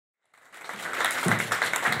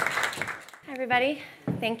Hi, everybody.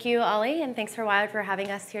 Thank you, Ollie, and thanks for Wired for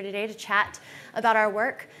having us here today to chat about our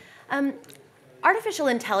work. Artificial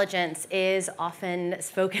intelligence is often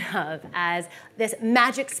spoken of as this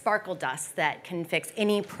magic sparkle dust that can fix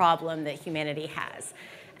any problem that humanity has.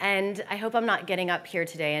 And I hope I'm not getting up here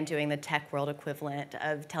today and doing the tech world equivalent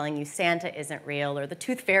of telling you Santa isn't real or the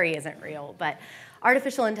tooth fairy isn't real, but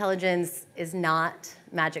artificial intelligence is not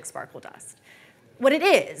magic sparkle dust. What it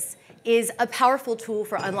is a powerful tool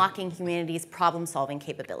for unlocking humanity's problem-solving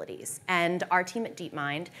capabilities. And our team at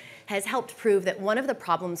DeepMind has helped prove that one of the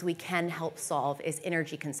problems we can help solve is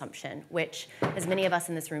energy consumption, which, as many of us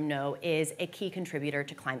in this room know, is a key contributor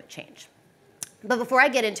to climate change. But before I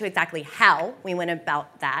get into exactly how we went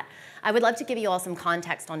about that, I would love to give you all some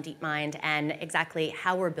context on DeepMind and exactly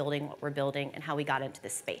how we're building what we're building and how we got into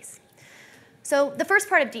this space. So the first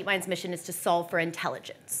part of DeepMind's mission is to solve for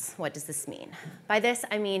intelligence. What does this mean? By this,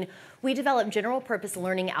 I mean we develop general-purpose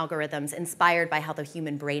learning algorithms inspired by how the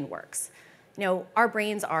human brain works. You know, our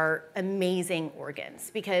brains are amazing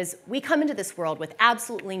organs because we come into this world with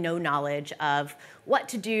absolutely no knowledge of what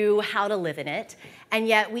to do, how to live in it, and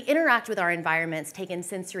yet we interact with our environments, take in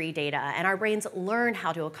sensory data, and our brains learn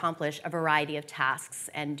how to accomplish a variety of tasks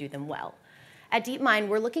and do them well. At DeepMind,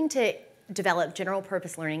 we're looking to develop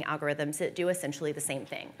general-purpose learning algorithms that do essentially the same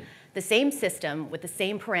thing. The same system with the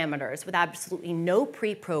same parameters with absolutely no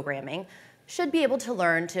pre-programming should be able to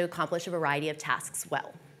learn to accomplish a variety of tasks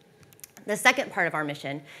well. The second part of our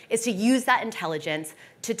mission is to use that intelligence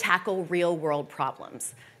to tackle real-world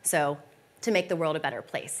problems, so to make the world a better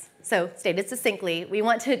place. So stated succinctly, we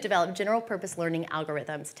want to develop general-purpose learning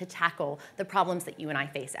algorithms to tackle the problems that you and I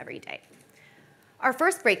face every day. Our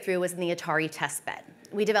first breakthrough was in the Atari testbed.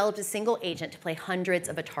 We developed a single agent to play hundreds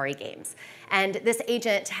of Atari games. And this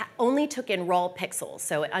agent only took in raw pixels,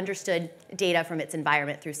 so it understood data from its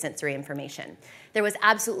environment through sensory information. There was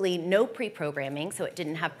absolutely no pre-programming, so it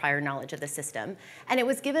didn't have prior knowledge of the system. And it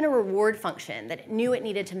was given a reward function that it knew it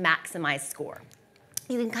needed to maximize score.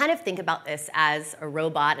 You can kind of think about this as a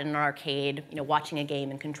robot in an arcade, watching a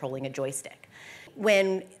game and controlling a joystick.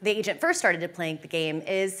 When the agent first started playing the game,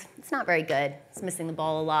 it's not very good. It's missing the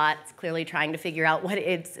ball a lot. It's clearly trying to figure out what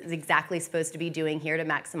it's exactly supposed to be doing here to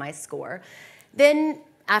maximize score. Then,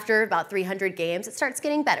 after about 300 games, it starts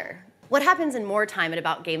getting better. What happens in more time at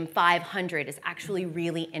about game 500 is actually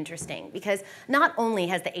really interesting because not only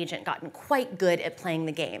has the agent gotten quite good at playing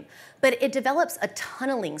the game, but it develops a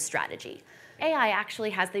tunneling strategy. AI actually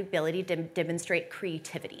has the ability to demonstrate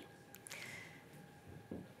creativity.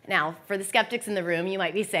 Now, for the skeptics in the room, you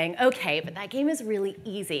might be saying, okay, but that game is really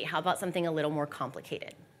easy. How about something a little more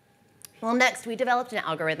complicated? Well, next, we developed an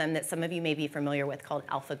algorithm that some of you may be familiar with called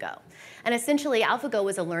AlphaGo. And essentially, AlphaGo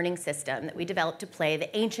was a learning system that we developed to play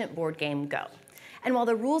the ancient board game Go. And while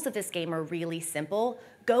the rules of this game are really simple,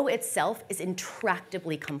 Go itself is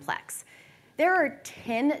intractably complex. There are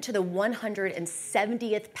 10 to the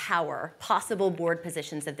 170th power possible board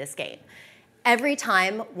positions of this game. Every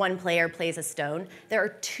time one player plays a stone, there are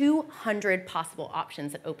 200 possible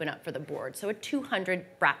options that open up for the board, so a 200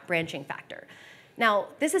 branching factor. Now,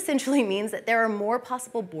 this essentially means that there are more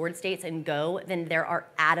possible board states in Go than there are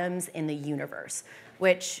atoms in the universe,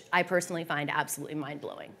 which I personally find absolutely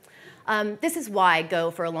mind-blowing. This is why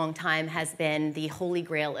Go, for a long time, has been the holy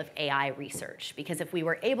grail of AI research, because if we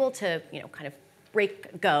were able to, kind of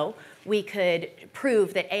break Go, we could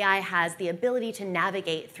prove that AI has the ability to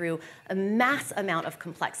navigate through a mass amount of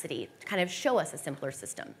complexity to kind of show us a simpler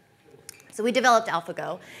system. So we developed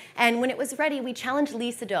AlphaGo, and when it was ready, we challenged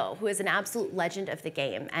Lee Sedol, who is an absolute legend of the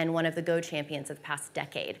game and one of the Go champions of the past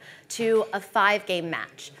decade, to a 5-game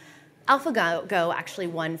match. AlphaGo actually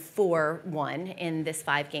won 4-1 in this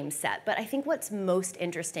 5-game set, but I think what's most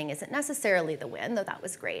interesting isn't necessarily the win, though that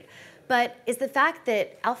was great, but is the fact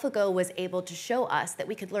that AlphaGo was able to show us that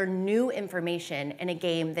we could learn new information in a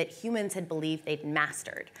game that humans had believed they'd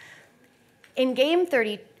mastered. In game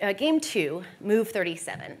 2, move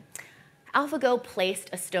 37, AlphaGo placed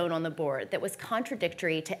a stone on the board that was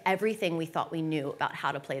contradictory to everything we thought we knew about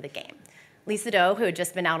how to play the game. Lee Sedol, who had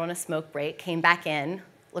just been out on a smoke break, came back in,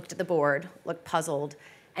 looked at the board, looked puzzled,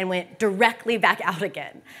 and went directly back out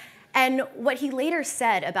again. And what he later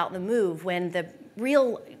said about the move when the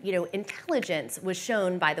real intelligence was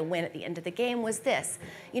shown by the win at the end of the game was this.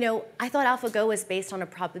 I thought AlphaGo was based on a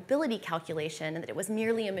probability calculation and that it was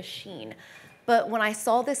merely a machine. But when I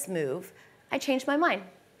saw this move, I changed my mind.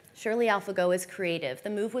 Surely AlphaGo is creative. The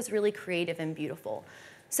move was really creative and beautiful.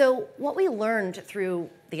 So what we learned through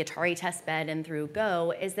the Atari testbed and through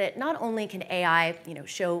Go is that not only can AI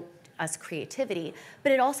show us creativity,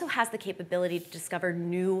 but it also has the capability to discover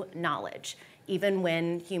new knowledge. even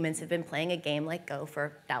when humans have been playing a game like Go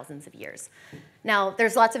for thousands of years. Now,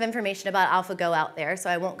 there's lots of information about AlphaGo out there, so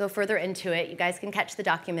I won't go further into it. You guys can catch the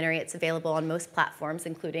documentary. It's available on most platforms,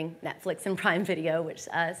 including Netflix and Prime Video, which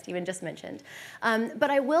Stephen just mentioned. But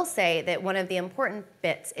I will say that one of the important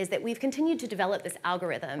bits is that we've continued to develop this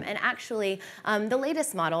algorithm. And actually, the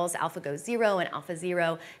latest models, AlphaGo 0 and Alpha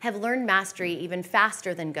 0, have learned mastery even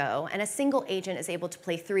faster than Go. And a single agent is able to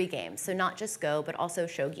play 3 games, so not just Go, but also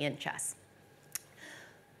shogi and chess.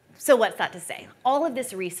 So what's that to say? All of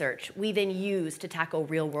this research we then use to tackle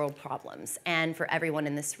real-world problems. And for everyone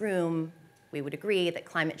in this room, we would agree that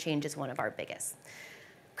climate change is one of our biggest.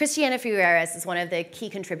 Christiana Figueres is one of the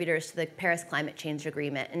key contributors to the Paris Climate Change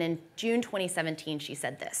Agreement. And in June 2017, she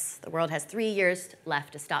said this: the world has 3 years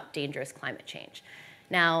left to stop dangerous climate change.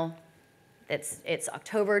 Now, it's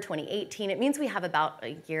October 2018. It means we have about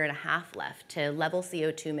a year and a half left to level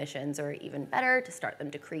CO2 emissions, or even better, to start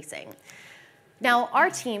them decreasing. Now, our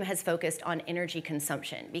team has focused on energy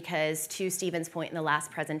consumption because, to Stephen's point in the last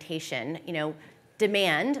presentation,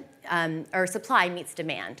 demand or supply meets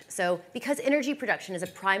demand. So because energy production is a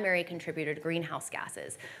primary contributor to greenhouse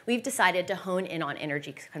gases, we've decided to hone in on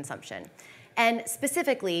energy consumption, and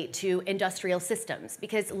specifically to industrial systems,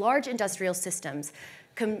 because large industrial systems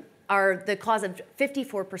are the cause of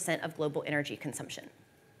 54% of global energy consumption.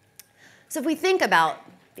 So if we think about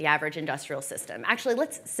the average industrial system. Actually,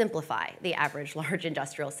 let's simplify the average large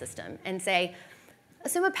industrial system and say,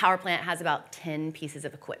 assume a power plant has about 10 pieces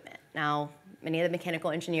of equipment. Now, many of the mechanical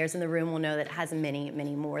engineers in the room will know that it has many,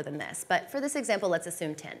 many more than this. But for this example, let's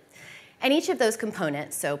assume 10. And each of those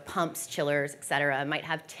components, so pumps, chillers, et cetera, might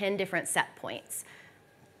have 10 different set points,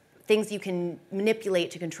 things you can manipulate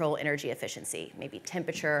to control energy efficiency, maybe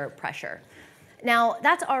temperature or pressure. Now,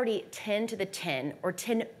 that's already 10 to the 10, or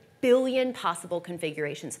 10 billion possible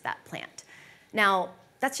configurations of that plant. Now,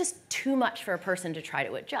 that's just too much for a person to try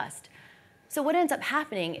to adjust. So what ends up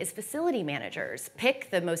happening is facility managers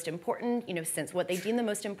pick the most important, since what they deem the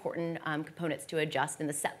most important components to adjust and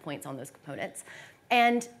the set points on those components.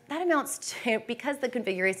 And that amounts to, because the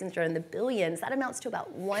configurations are in the billions, that amounts to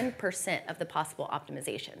about 1% of the possible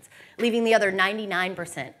optimizations, leaving the other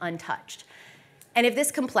 99% untouched. And if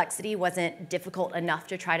this complexity wasn't difficult enough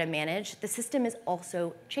to try to manage, the system is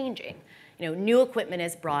also changing. New equipment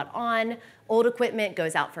is brought on, old equipment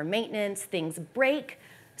goes out for maintenance, things break.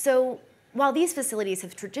 So while these facilities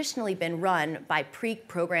have traditionally been run by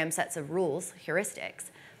pre-programmed sets of rules, heuristics,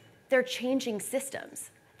 they're changing systems.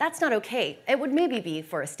 That's not okay. It would maybe be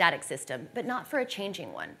for a static system, but not for a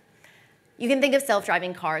changing one. You can think of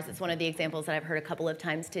self-driving cars. It's one of the examples that I've heard a couple of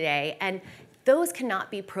times today. And those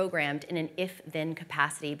cannot be programmed in an if-then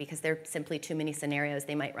capacity because there are simply too many scenarios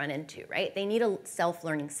they might run into, right? They need a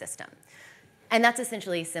self-learning system. And that's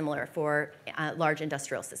essentially similar for large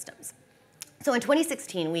industrial systems. So in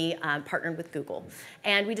 2016, we partnered with Google,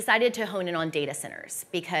 and we decided to hone in on data centers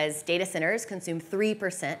because data centers consume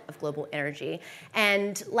 3% of global energy.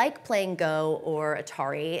 And like playing Go or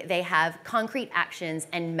Atari, they have concrete actions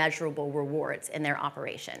and measurable rewards in their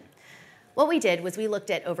operation. What we did was we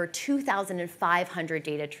looked at over 2,500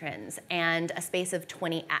 data trends and a space of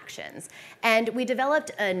 20 actions. And we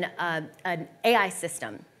developed an AI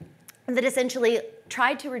system that essentially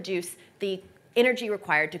tried to reduce the energy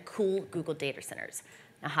required to cool Google data centers.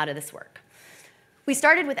 Now, how did this work? We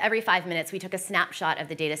started with every 5 minutes, we took a snapshot of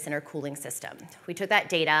the data center cooling system. We took that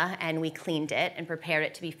data and we cleaned it and prepared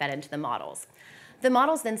it to be fed into the models. The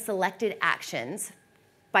models then selected actions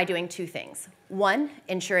by doing 2 things. 1,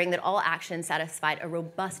 ensuring that all actions satisfied a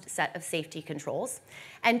robust set of safety controls.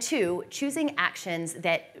 And 2, choosing actions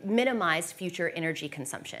that minimized future energy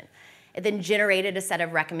consumption. It then generated a set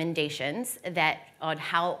of recommendations on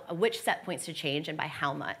which set points to change and by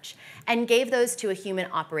how much, and gave those to a human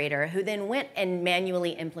operator who then went and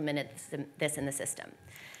manually implemented this in the system.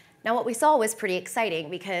 Now, what we saw was pretty exciting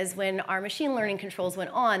because when our machine learning controls went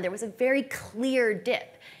on, there was a very clear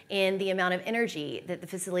dip in the amount of energy that the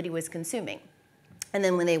facility was consuming. And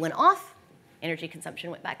then when they went off, energy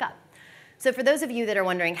consumption went back up. So for those of you that are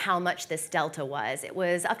wondering how much this delta was, it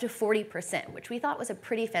was up to 40%, which we thought was a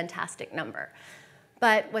pretty fantastic number.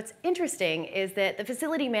 But what's interesting is that the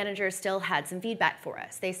facility managers still had some feedback for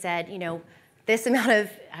us. They said, this amount of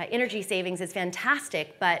energy savings is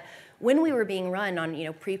fantastic, but when we were being run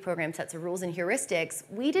on pre-programmed sets of rules and heuristics,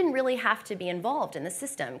 we didn't really have to be involved in the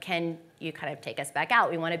system. Can you kind of take us back out?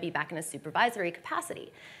 We want to be back in a supervisory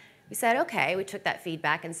capacity. We said, okay, we took that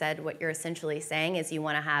feedback and said, what you're essentially saying is you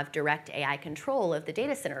want to have direct AI control of the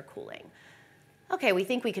data center cooling. Okay, we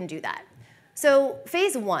think we can do that. So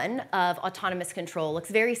phase 1 of autonomous control looks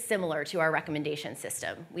very similar to our recommendation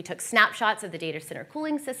system. We took snapshots of the data center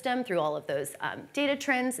cooling system through all of those data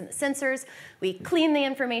trends and the sensors. We cleaned the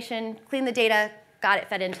information, cleaned the data, got it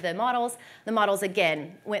fed into the models. The models,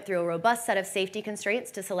 again, went through a robust set of safety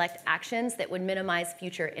constraints to select actions that would minimize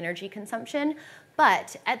future energy consumption.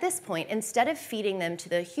 But at this point, instead of feeding them to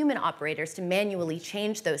the human operators to manually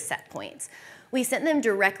change those set points, we sent them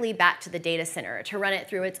directly back to the data center to run it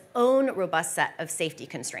through its own robust set of safety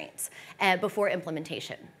constraints before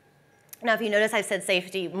implementation. Now, if you notice, I've said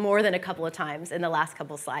safety more than a couple of times in the last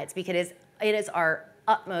couple of slides because it is our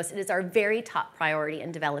utmost, it is our very top priority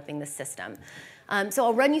in developing this system. So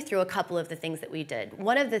I'll run you through a couple of the things that we did.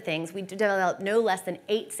 One of the things, we developed no less than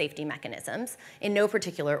 8 safety mechanisms in no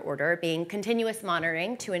particular order, being continuous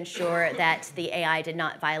monitoring to ensure that the AI did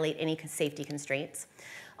not violate any safety constraints,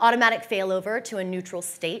 automatic failover to a neutral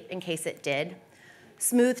state in case it did,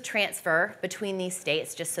 smooth transfer between these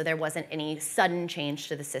states just so there wasn't any sudden change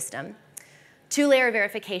to the system, 2-layer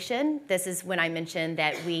verification. This is when I mentioned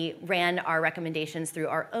that we ran our recommendations through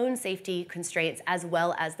our own safety constraints as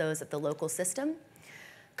well as those of the local system.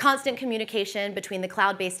 Constant communication between the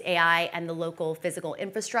cloud-based AI and the local physical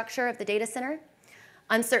infrastructure of the data center.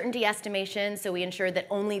 Uncertainty estimation, so we ensured that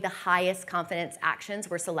only the highest confidence actions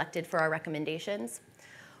were selected for our recommendations.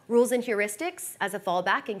 Rules and heuristics as a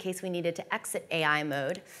fallback in case we needed to exit AI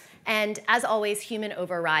mode. And as always, human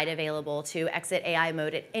override available to exit AI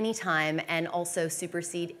mode at any time and also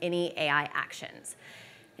supersede any AI actions.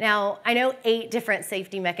 Now, I know 8 different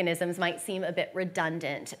safety mechanisms might seem a bit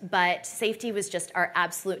redundant, but safety was just our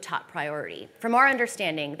absolute top priority. From our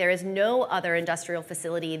understanding, there is no other industrial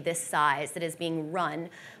facility this size that is being run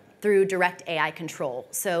through direct AI control.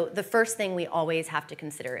 So the first thing we always have to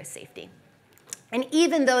consider is safety. And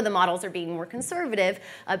even though the models are being more conservative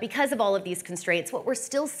because of all of these constraints, what we're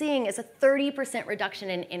still seeing is a 30% reduction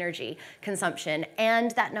in energy consumption,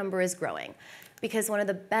 and that number is growing. Because one of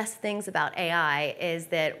the best things about AI is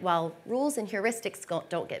that while rules and heuristics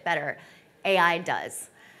don't get better, AI does.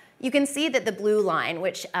 You can see that the blue line,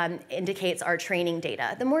 which indicates our training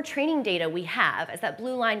data, the more training data we have, as that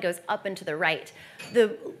blue line goes up and to the right,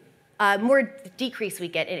 the more decrease we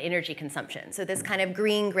get in energy consumption. So this kind of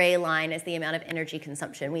green-gray line is the amount of energy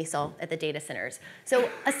consumption we saw at the data centers. So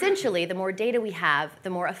essentially, the more data we have, the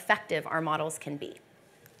more effective our models can be.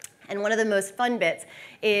 And one of the most fun bits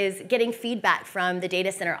is getting feedback from the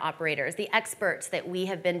data center operators, the experts that we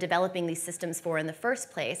have been developing these systems for in the first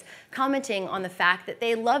place, commenting on the fact that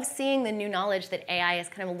they love seeing the new knowledge that AI has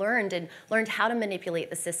kind of learned how to manipulate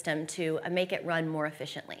the system to make it run more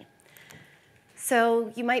efficiently.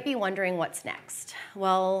 So you might be wondering what's next.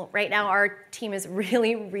 Well, right now our team is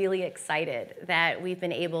really, really excited that we've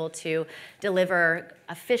been able to deliver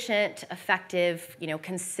efficient, effective,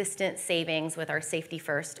 consistent savings with our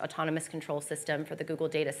safety-first autonomous control system for the Google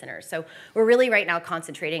data centers. So we're really right now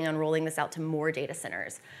concentrating on rolling this out to more data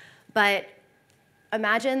centers. But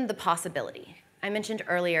imagine the possibility. I mentioned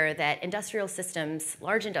earlier that industrial systems,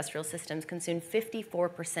 large industrial systems, consume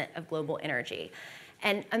 54% of global energy.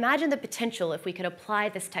 And imagine the potential if we could apply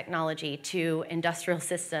this technology to industrial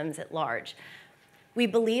systems at large. We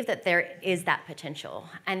believe that there is that potential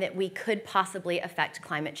and that we could possibly affect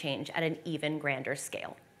climate change at an even grander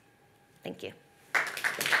scale. Thank you. A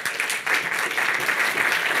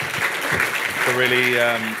really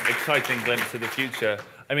exciting glimpse of the future.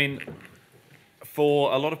 I mean,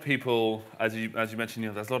 for a lot of people, as you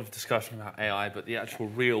mentioned, there's a lot of discussion about AI, but the actual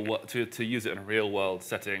real world, to use it in a real world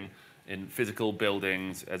setting, in physical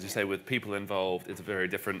buildings, as you say, with people involved, it's a very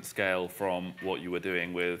different scale from what you were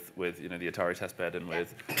doing with the Atari testbed and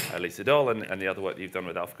with Lisa Doll and the other work that you've done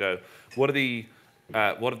with AlphaGo. What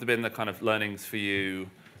have been the kind of learnings for you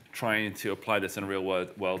trying to apply this in a real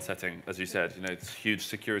world setting? As you said, it's huge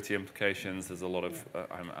security implications. There's a lot of,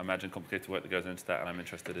 I imagine, complicated work that goes into that, and I'm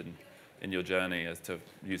interested in your journey as to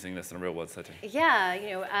using this in a real-world setting? Yeah,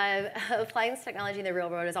 applying this technology in the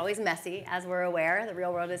real world is always messy, as we're aware. The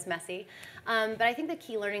real world is messy. But I think the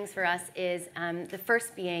key learnings for us is the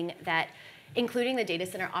first being that including the data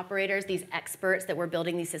center operators, these experts that we're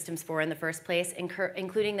building these systems for in the first place,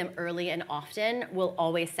 including them early and often will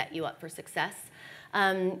always set you up for success.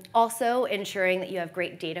 Also ensuring that you have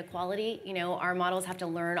great data quality. Our models have to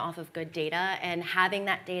learn off of good data, and having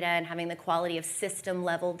that data and having the quality of system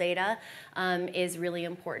level data is really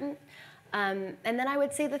important. And then I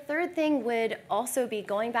would say the third thing would also be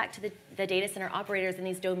going back to the data center operators and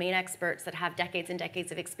these domain experts that have decades and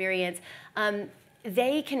decades of experience.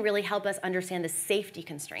 they can really help us understand the safety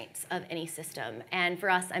constraints of any system. And for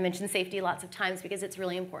us, I mentioned safety lots of times because it's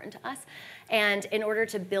really important to us. And in order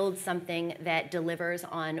to build something that delivers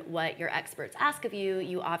on what your experts ask of you,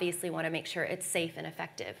 you obviously want to make sure it's safe and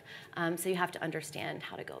effective. So you have to understand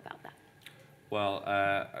how to go about that. Well,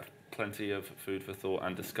 plenty of food for thought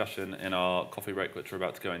and discussion in our coffee break, which we're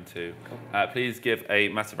about to go into. Please give a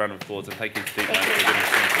massive round of applause and thank you to DeepMind for giving us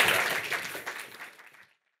that.